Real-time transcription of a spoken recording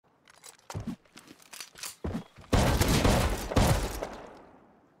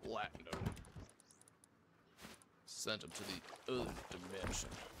sent him to the other dimension.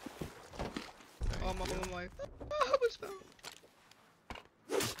 Oh my. I almost fell.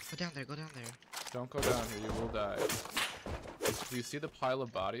 Go down there, go down there. Don't go down here, you will die. Do you see the pile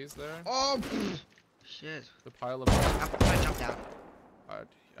of bodies there? Oh, shit. The pile of bodies. I'm gonna jump down.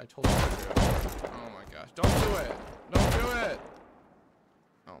 I told you to. Oh my gosh. Don't do it! Don't do it!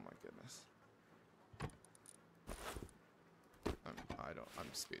 Oh my goodness. I'm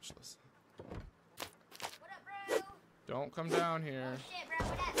speechless. What up, bro? Don't come down here. Oh shit, bro.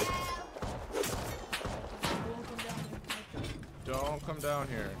 What up, bro? Don't come down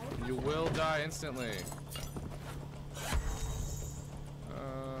here. You will die instantly.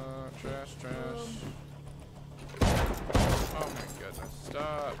 Trash. Oh my goodness.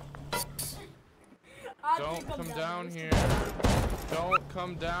 Stop. Don't come down here. Don't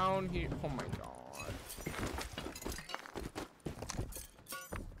come down here. Oh my god.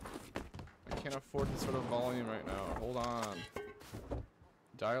 I can't afford this sort of volume right now. Hold on.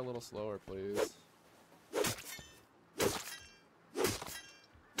 Die a little slower, please.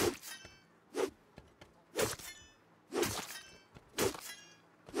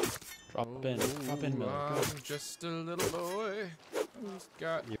 Drop in, Miller. I'm just a little boy. Who's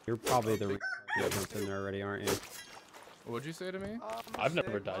got... You're probably the resident in there already, aren't you? What'd you say to me? I've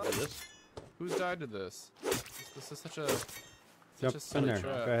never died to this. Who's died to this? This is such a... Jump in there.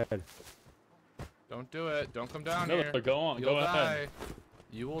 trap. Go ahead. Don't do it. Don't come down Miller, here. go on. You'll Go die. ahead.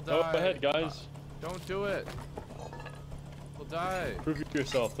 You will Go die. ahead, guys. Don't do it. You'll die. Prove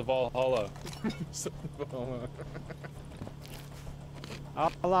yourself to Valhalla.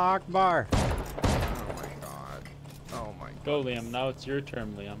 Allah Akbar! Oh my god. Oh my god. Go, Liam. Now it's your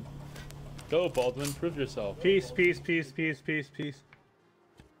turn, Liam. Go, Baldwin. Prove yourself. Peace.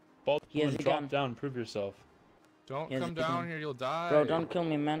 Baldwin, drop down. Prove yourself. Don't come down here. You'll die. Bro, don't kill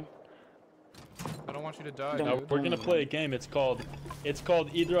me, man. I don't want you to die, Now dude. we're gonna play a game. It's called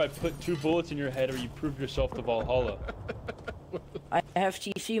either I put 2 bullets in your head or you prove yourself to Valhalla. I have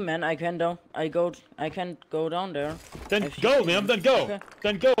TC, man. I can go down there. Then go, Liam. Then go. Okay.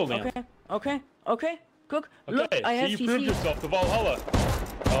 Then go, Liam. Okay. Cook. Okay, Look, I so have you TC. proved yourself to Valhalla.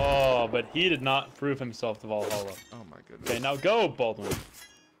 Oh, but he did not prove himself to Valhalla. Oh my goodness. Okay, now go, Baldwin.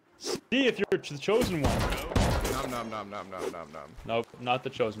 See if you're the chosen one. Nom. Nope, not the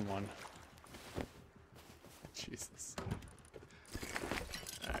chosen one. Jesus.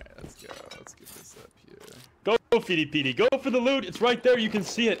 Alright, let's go. Let's get this up here. Go, Feedy Petey. Go for the loot. It's right there. You can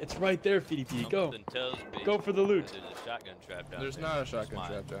see it. It's right there, Feedy Petey. Go. Go for the loot. There's a shotgun trap down There's there. not a shotgun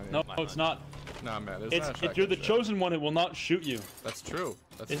trap down here. No, it's not. Nah, man, there's not a shotgun If you're the trap. chosen one, it will not shoot you. That's true.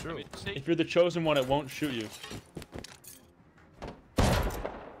 That's true. If you're the chosen one, it won't shoot you.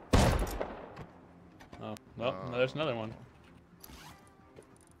 Oh, well, there's another one.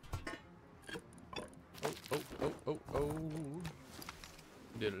 Oh.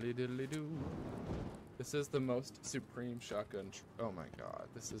 Diddly doo. This is the most supreme shotgun. Oh my god,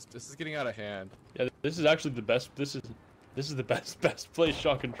 this is getting out of hand. Yeah, this is actually the best. This is the best place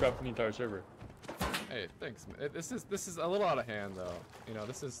shotgun trap in the entire server. Hey, thanks, man. This is a little out of hand though. You know,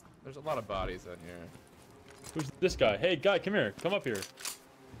 there's a lot of bodies in here. Who's this guy? Hey, guy, come here. Come up here.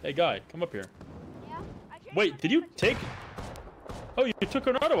 Hey, guy, come up here. Yeah, Wait, did you take? Oh, you took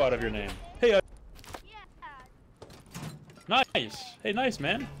Ronaldo out of your name. Hey, nice. Hey, nice,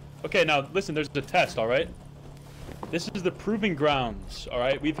 man. Okay, now listen. There's a test. All right. This is the proving grounds. All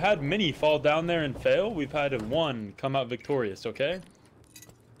right. We've had many fall down there and fail. We've had one come out victorious. Okay.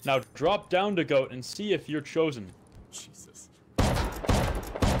 Now drop down to goat and see if you're chosen. Jesus.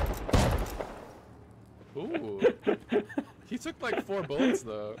 Ooh. He took like 4 bullets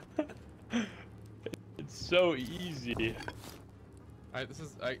though. It's so easy. I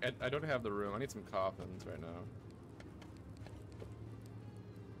don't have the room. I need some coffins right now.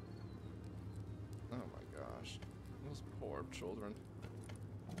 Oh my gosh. Those poor children.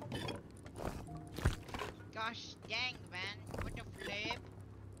 Gosh dang, man. What the flip?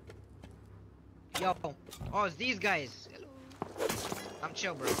 Yo. Oh, it's these guys. Hello. I'm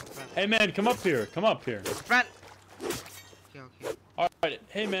chill, bro. Hey man, come up here. Come up here. Friend. Okay. All right.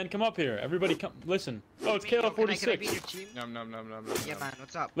 Hey man, come up here. Everybody, come. Listen. Oh, it's Can I be KL46. your team? Nom. Yeah, man.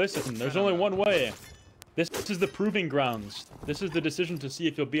 What's up? Listen, there's only one way. This is the proving grounds. This is the decision to see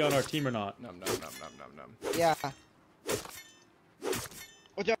if you'll be on our team or not. Nom. Yeah.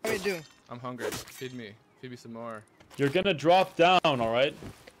 What do you want me to do? I'm hungry. Feed me some more. You're gonna drop down, all right?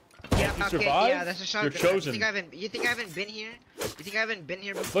 Yeah, If you okay, survive, yeah, that's a shot. you're chosen. You think I haven't been here? You think I haven't been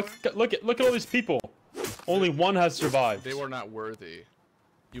here before? Look at all these people. Only one has survived. They were not worthy.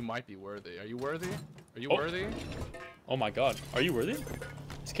 You might be worthy. Are you worthy? Are you Oh. worthy? Oh my God, are you worthy?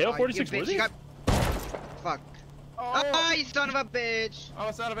 Is KL46 you bitch, worthy? you got... Fuck. Ah, you son of a bitch! Oh,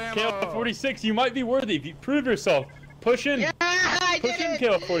 it's out of ammo. KO 46, you might be worthy. If you prove yourself, push in. Yeah, I Push did in, it!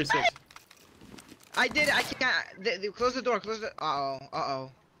 KO 46. I did it. I can't. Close the door. Close the. Uh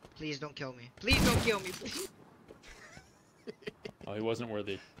oh. Please don't kill me. Please don't kill me. Please. Oh, he wasn't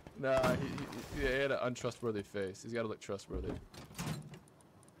worthy. Nah, he had an untrustworthy face. He's got to look trustworthy.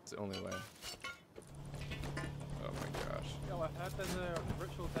 It's the only way. Oh my gosh. Yo, I heard there's a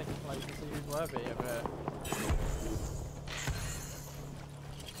ritual taking place to see who's worthy of it.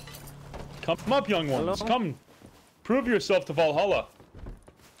 Come up, young ones. Hello? Come. Prove yourself to Valhalla.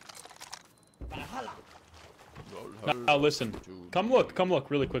 Now listen. Come look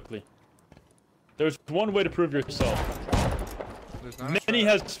really quickly. There's one way to prove yourself. Many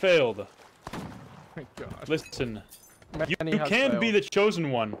has failed. Oh my gosh. Listen. You Many has can be failed. the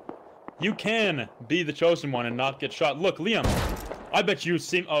chosen one. You can be the chosen one and not get shot. Look, Liam. I bet you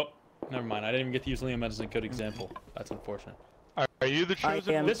seem. Oh, never mind. I didn't even get to use Liam as a good example. That's unfortunate. Are you the I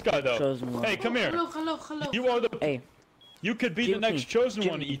chosen am This guy though. chosen one. Hey, come here. Hello. You are the. Hey, You could be the Jimmy, next chosen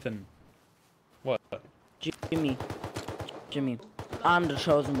one, Jimmy. Ethan. What? Jimmy, I'm the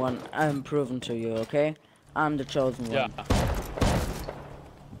chosen one. I'm proven to you, okay? I'm the chosen one. Yeah.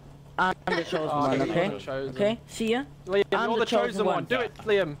 I'm the chosen one, you're okay? the chosen. Okay, see ya. Liam, I'm you're the the chosen chosen one. one. Do it,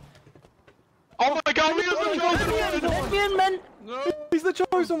 Liam. Oh my god, we are the chosen one! Let me in, man! No. He's the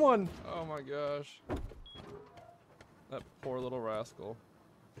chosen one. Oh my gosh. That poor little rascal.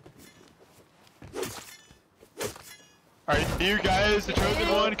 Are you guys the chosen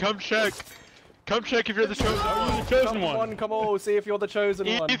one? Come check. Come check if you're the chosen Are you one. the chosen one? Come on, see if you're the chosen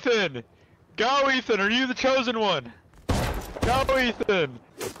one. Ethan! Go, Ethan! Are you the chosen one? Go, Ethan!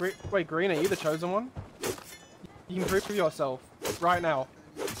 Wait, Green, are you the chosen one? You can prove yourself right now.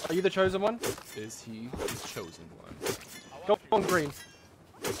 Are you the chosen one? Is he the chosen one? Go on, Green.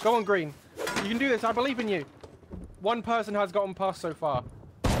 Go on, Green. You can do this. I believe in you. One person has gotten past so far.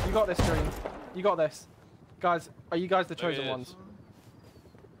 You got this, Green. You got this. Guys, are you guys the chosen ones?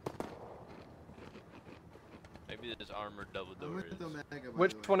 Maybe there's armored double doors.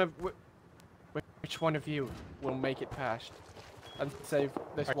 Which one of you will make it past and save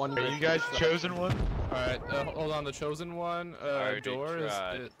this one? Are you guys the chosen one? Alright, hold on. The chosen one already door is.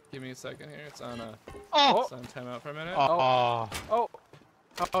 tried. Give me a second here. It's on a. Oh! It's on timeout for a minute. Oh,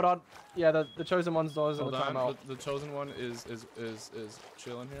 hold on. Yeah, the chosen one's doors are Hold the on. timeout. The chosen one is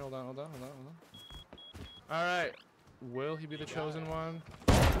chilling here. Hold on. Alright. Will he be the chosen one?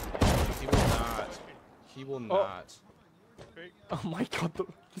 He will not. He will not. Oh my god, there's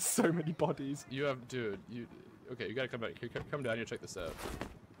so many bodies. You have, dude. Okay, you gotta come back. Here, come down here. Check this out.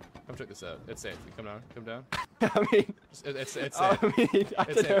 Come check this out. It's safe. Come down. Come down. I mean, It's safe. I don't know.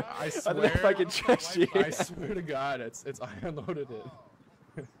 It's safe. I I don't know if I can trust you. I swear to God, I unloaded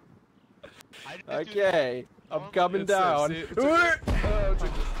it. Okay, I'm coming It's safe. down. See, oh,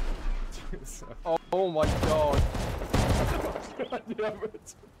 check this. Oh my god. God damn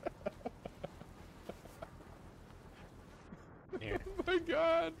it. Oh my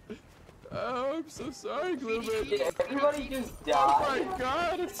god. Oh, I'm so sorry, Gloomin. Did everybody just die? Oh my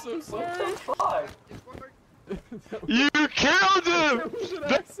god, I'm so sorry. What the fuck? You killed him! It was an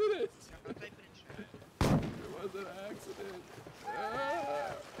accident. It was an accident.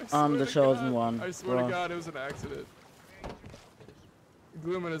 I I'm swear the to chosen God. one, I swear bro. to God, it was an accident.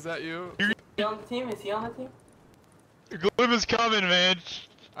 Gloomin, is that you? Is he on the team? Is he on the team? Gloom is coming, man.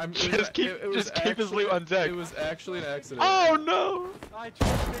 Just keep his loot on deck. It was actually an accident. Oh no! I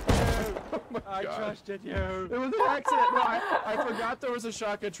trusted you. Oh my I God. trusted you. It was an accident. No, I forgot there was a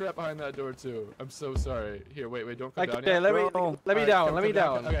shotgun trap behind that door too. I'm so sorry. Here, wait, don't come down Okay, yet. let me Bro. down. Come Let me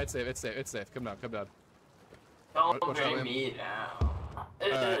down. Okay, it's safe. Come down. Don't Watch out, bring Liam. me down.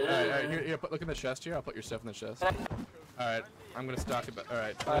 Alright. Here, look in the chest here. I'll put your stuff in the chest. Alright, I'm gonna stock it.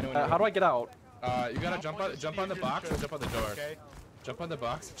 Alright. How do I get out? You gotta jump on the box and jump on the door. Jump on the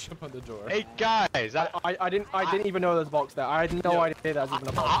box and jump on the door. Hey guys, I didn't even know there's a box there. I had no idea there was even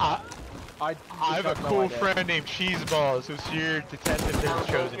a box. I have a cool friend named Cheeseballs who's here to test if there's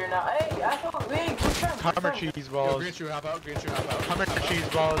chosen. You're not. Hey, I don't think. Come here, Yo, Cheeseballs. green shoe, hop out. Come here,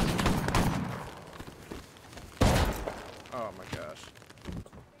 Cheeseballs. Oh my gosh.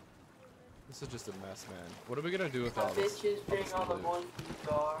 This is just a mess, man. What are we gonna do with all this? Bitches bring all the boys to the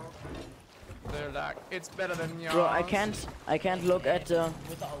car. They're like, it's better than yours. Bro, I can't look at the.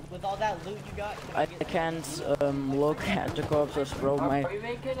 With all that loot you got. I can't look at the corpses, bro. Are we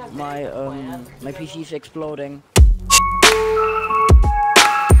making a My plan? PC's exploding.